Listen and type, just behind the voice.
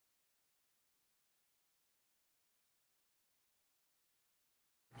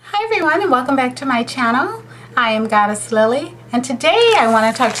Hi everyone, and welcome back to my channel. I am Goddess Lily, and today I want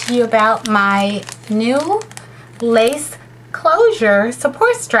to talk to you about my new lace closure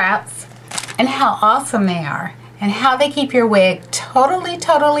support straps and how awesome they are and how they keep your wig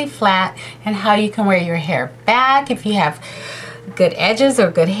totally flat, and how you can wear your hair back. If you have good edges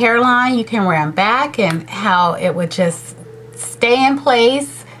or good hairline, you can wear them back, and how it would just stay in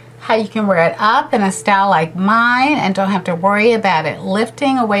place. How you can wear it up in a style like mine and don't have to worry about it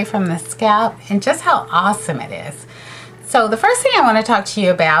lifting away from the scalp, and just how awesome it is. So the first thing I want to talk to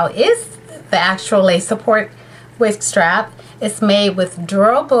you about is the actual lace support wig strap. It's made with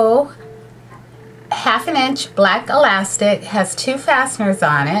durable 1/2 inch black elastic, has 2 fasteners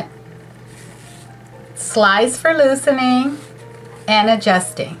on it, slides for loosening and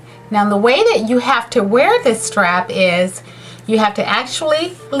adjusting. Now the way that you have to wear this strap is you have to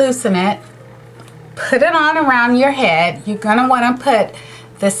actually loosen it, put it on around your head. You're going to want to put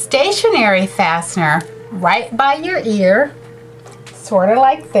the stationary fastener right by your ear, sort of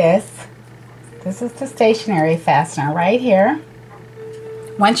like this. This is the stationary fastener right here.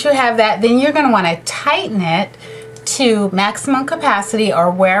 Once you have that, then you're going to want to tighten it to maximum capacity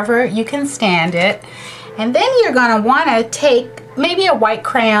or wherever you can stand it. And then you're going to want to take maybe a white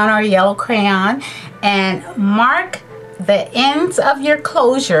crayon or a yellow crayon and mark the ends of your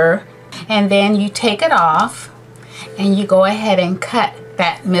closure, and then you take it off and you go ahead and cut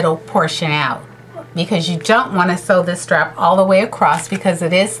that middle portion out, because you don't want to sew this strap all the way across because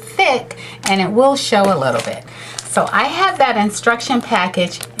it is thick and it will show a little bit. So I have that instruction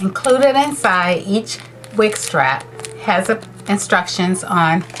package included inside. Each wig strap has instructions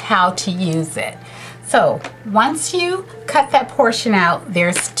on how to use it. So once you cut that portion out,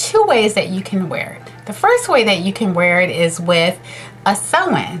 there's 2 ways that you can wear it. The first way that you can wear it is with a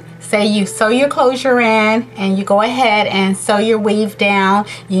sew-in. Say you sew your closure in and you go ahead and sew your weave down.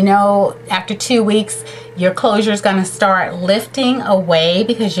 You know, after 2 weeks, your closure is going to start lifting away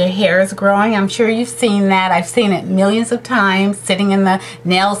because your hair is growing. I'm sure you've seen that. I've seen it millions of times sitting in the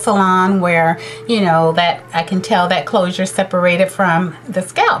nail salon where, you know, that I can tell that closure separated from the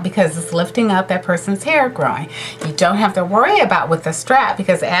scalp because it's lifting up that person's hair growing. You don't have to worry about with the strap,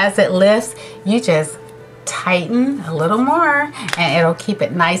 because as it lifts, you just tighten a little more and it'll keep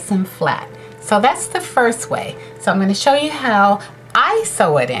it nice and flat. So that's the first way. So I'm going to show you how I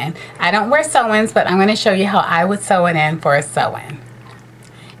sew it in. I don't wear sew-ins, but I'm going to show you how I would sew it in for a sew-in.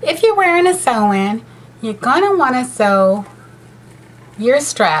 If you're wearing a sew-in, you're going to want to sew your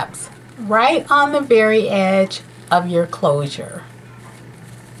straps right on the very edge of your closure.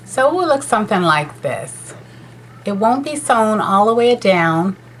 So it will look something like this. It won't be sewn all the way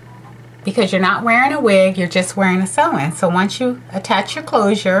down because you're not wearing a wig, you're just wearing a sew-in. So once you attach your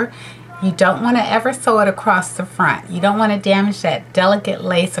closure, you don't want to ever sew it across the front. You don't want to damage that delicate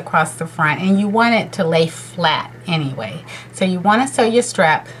lace across the front, and you want it to lay flat anyway. So you want to sew your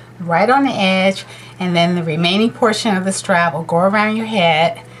strap right on the edge, and then the remaining portion of the strap will go around your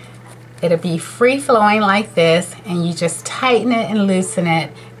head. It'll be free flowing like this, and you just tighten it and loosen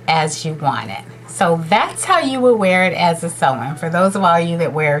it as you want it. So that's how you would wear it as a sew-in, for those of all you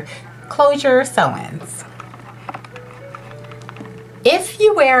that wear closure sew-ins. If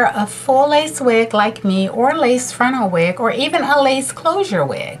you wear a full lace wig like me, or a lace frontal wig, or even a lace closure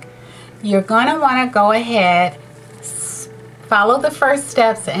wig, you're going to want to go ahead, follow the first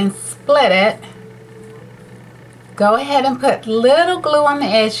steps and split it. Go ahead and put little glue on the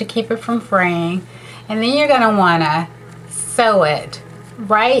edge to keep it from fraying, and then you're going to want to sew it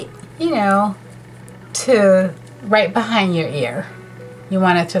right, you know, to right behind your ear. You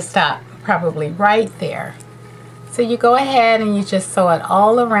want it to stop probably right there. So you go ahead and you just sew it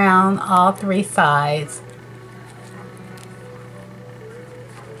all around all 3 sides,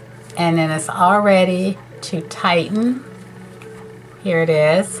 and then it's all ready to tighten. Here it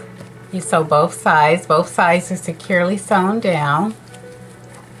is. You sew both sides. Both sides are securely sewn down.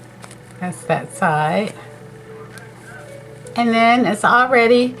 That's that side. And then it's all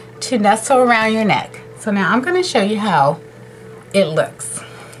ready to nestle around your neck. So now I'm going to show you how it looks.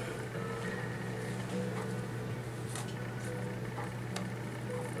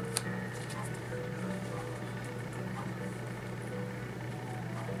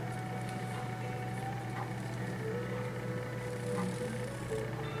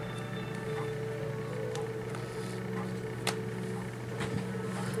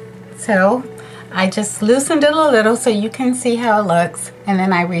 So I just loosened it a little so you can see how it looks, and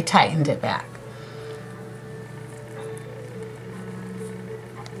then I retightened it back.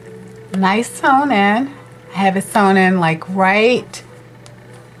 Nice sewn in. I have it sewn in like right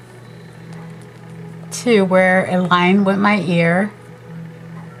to where it aligned with my ear.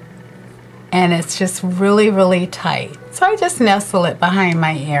 and it's just really, really tight. So I just nestle it behind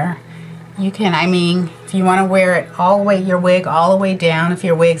my ear. You can, I mean, if you want to wear it all the way, your wig all the way down, if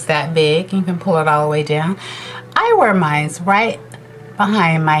your wig's that big, you can pull it all the way down. I wear mine right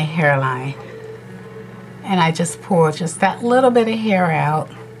behind my hairline. And I just pull just that little bit of hair out.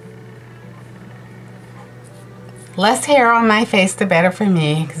 Less hair on my face, the better for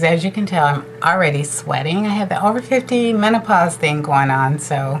me, because as you can tell, I'm already sweating. I have the over 50 menopause thing going on,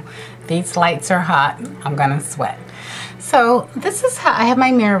 so these lights are hot. I'm gonna sweat. So this is how, I have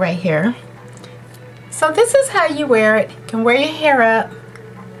my mirror right here. So this is how you wear it. You can wear your hair up,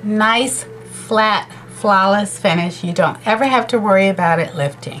 nice, flat, flawless finish. You don't ever have to worry about it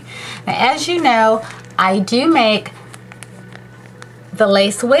lifting. Now, as you know, I do make the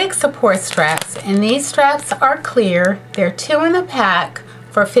lace wig support straps, and these straps are clear. They're 2 in the pack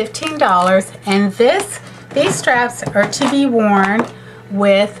for $15, and these straps are to be worn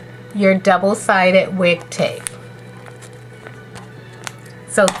with your double-sided wig tape.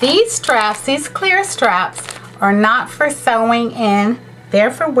 So these straps, these clear straps, are not for sewing in.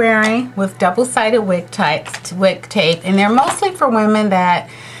 They're for wearing with double-sided wig tape, and they're mostly for women that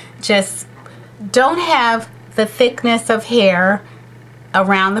just don't have the thickness of hair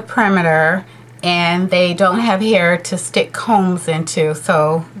around the perimeter, and they don't have hair to stick combs into.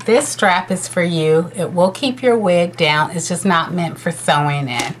 So this strap is for you. It will keep your wig down. It's just not meant for sewing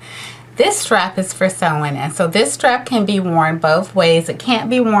in. This strap is for sewing in. So this strap can be worn both ways. It can't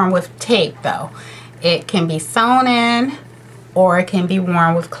be worn with tape though. It can be sewn in, or it can be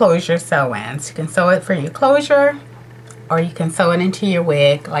worn with closure sew-ins. You can sew it for your closure, or you can sew it into your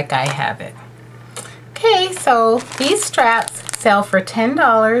wig like I have it. Okay, so these straps sell for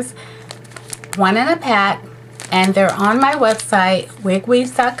 $10, 1 in a pack, and they're on my website,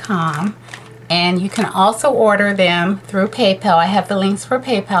 wigweaves.com, and you can also order them through PayPal. I have the links for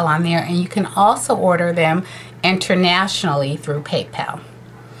PayPal on there, and you can also order them internationally through PayPal.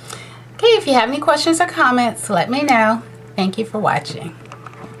 Okay, if you have any questions or comments, let me know. Thank you for watching.